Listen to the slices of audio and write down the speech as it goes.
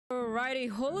Alrighty,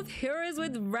 Hall of Heroes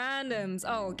with randoms.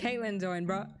 Oh, Caitlyn joined,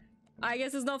 bro. I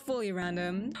guess it's not fully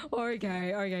random.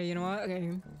 Okay, you know what?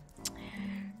 Okay.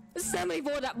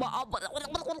 74 that. What is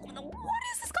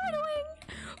this guy doing?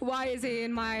 Why is he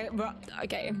in my. Bro,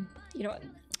 okay, you know what?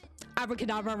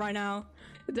 Abracadabra right now.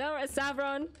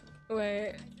 Saffron.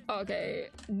 Wait. Okay.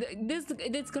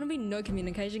 There's gonna be no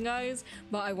communication, guys.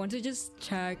 But I want to just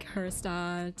check her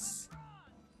stats.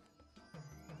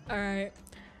 Alright.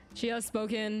 She has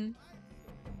spoken.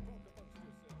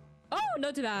 Oh,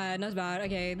 not too bad. Not bad.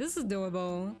 Okay, this is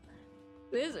doable.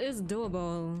 This is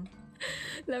doable.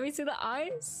 Let me see the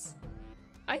eyes.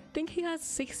 I think he has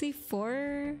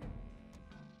 64.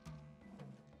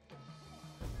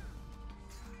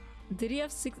 Did he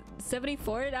have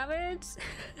 74 damage?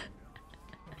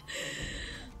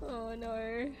 Oh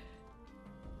no.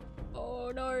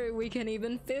 Oh no, we can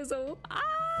even fizzle.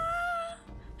 Ah!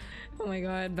 Oh my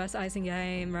god, best eyes in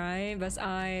game, right? Best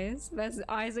eyes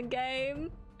in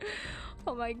game.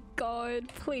 Oh my god,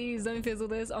 please don't fizzle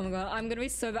this. Oh my god, I'm gonna be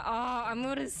so bad. I'm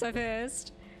gonna be so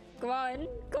pissed. Come on.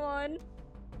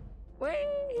 Wait,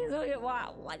 he's only,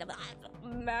 wow,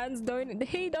 man's don't,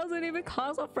 he doesn't even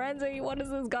cast a frenzy. What is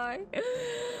this guy?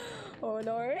 Oh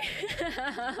no.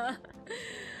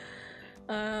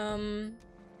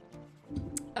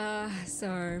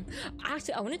 So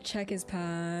actually I want to check his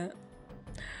pet.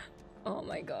 Oh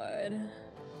my god.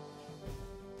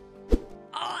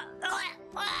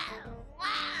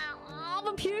 I'm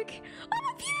a puke.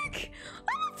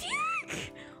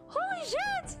 Holy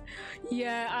shit.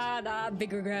 Yeah, nah,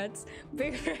 big regrets.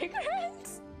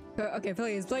 Okay,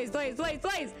 please. Oh,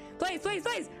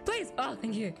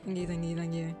 thank you.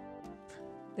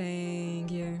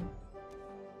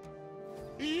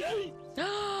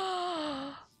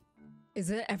 Is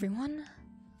it everyone?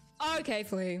 Okay,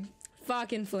 Flea.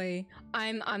 Fucking Flea.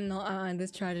 I'm not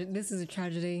this is a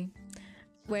tragedy.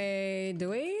 Wait, do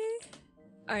we?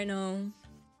 I know.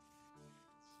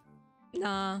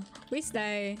 Nah, we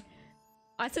stay.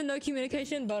 I said no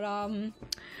communication, but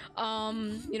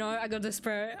you know, I got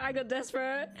desperate.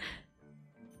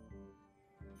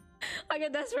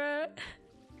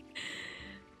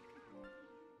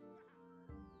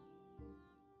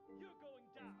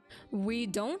 We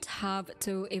don't have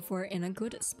to if we're in a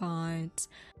good spot.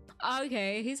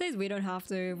 Okay, he says we don't have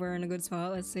to if we're in a good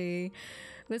spot. Let's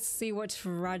see what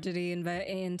tragedy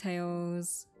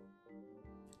entails.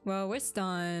 Well, we're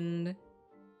stunned.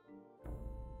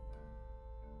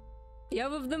 You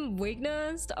have of them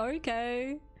weakness?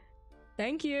 Okay.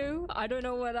 Thank you. I don't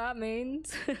know what that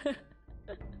means.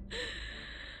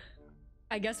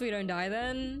 I guess we don't die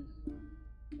then.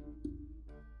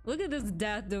 Look at this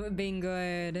death being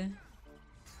good.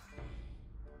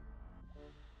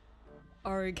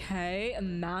 Okay, a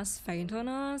mass faint on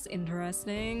us.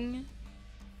 Interesting.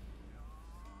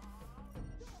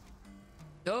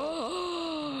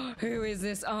 Oh, who is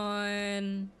this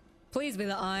on? Please be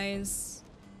the eyes.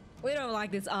 We don't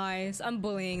like this eyes. I'm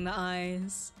bullying the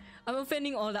eyes. I'm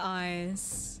offending all the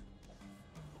eyes.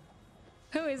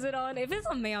 Who is it on? If it's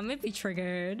on me, I'm gonna be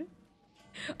triggered.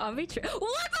 What the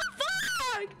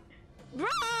fuck? Bro!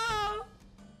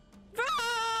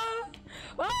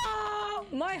 Oh,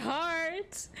 my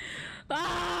heart.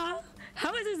 How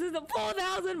much is this?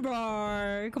 4,000,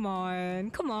 bro. Come on.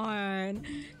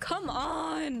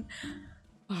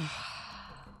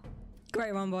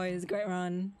 Great run, boys. Great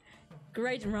run.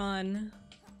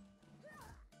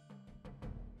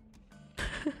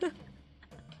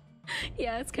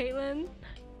 Yes, Caitlyn.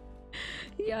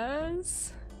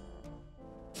 Yes.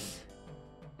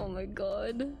 Oh my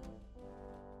god.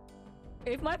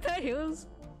 If my pet heals,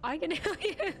 I can heal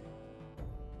you.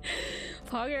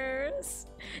 Poggers.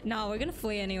 No, we're gonna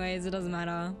flee anyways. It doesn't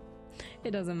matter.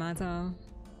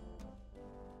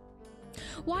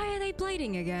 Why are they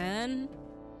blading again?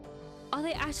 Are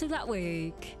they actually that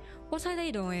weak? What are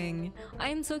they doing? I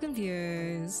am so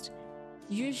confused.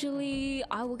 Usually,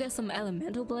 I will get some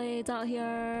elemental blades out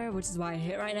here, which is why I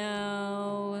hit right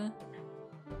now.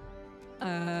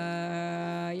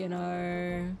 You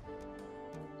know.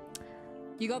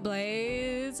 You got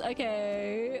blades?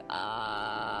 Okay.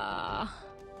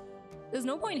 There's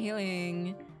no point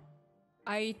healing.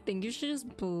 I think you should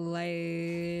just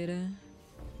blade.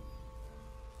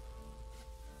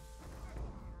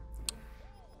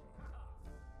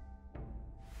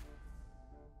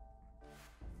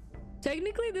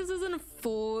 Technically, this isn't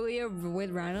fully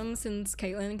with random since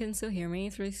Caitlyn can still hear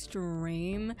me through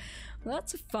stream.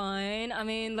 That's fine. I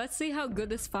mean, let's see how good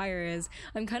this fire is.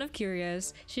 I'm kind of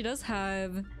curious. She does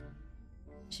have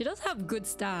good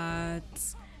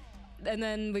stats. and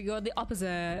then we got the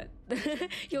opposite.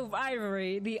 Your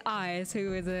rivalry, the Ice,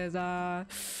 who is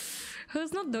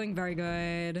who's not doing very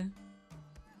good.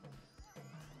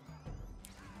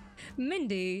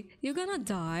 Mindy, you're gonna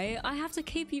die. I have to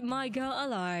keep my girl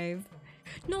alive.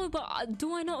 No, but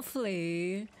do I not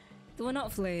flee? Do I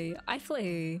not flee? I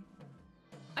flee.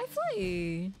 I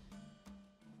flee.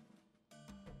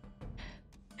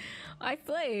 I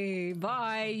flee.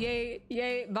 Bye. Yay.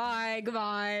 Yay. Bye.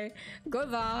 Goodbye.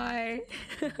 Goodbye.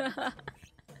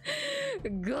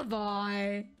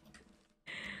 Goodbye.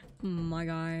 My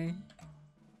guy.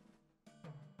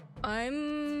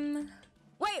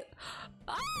 Wait.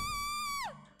 Ah!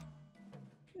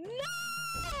 No!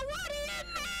 What do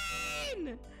you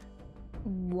mean?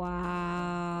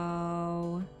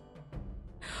 Wow.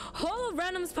 Whole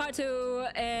randoms part 2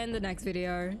 in the next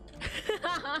video.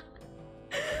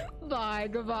 Bye,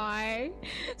 goodbye.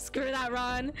 Screw that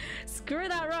run. Screw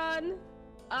that run.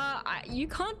 You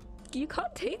can't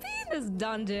TP in this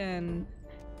dungeon.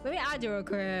 Let me add you real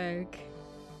quick.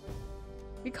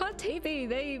 You can't TP.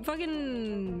 They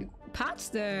fucking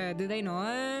patched it, did they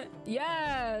not?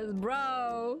 Yes,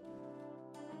 bro.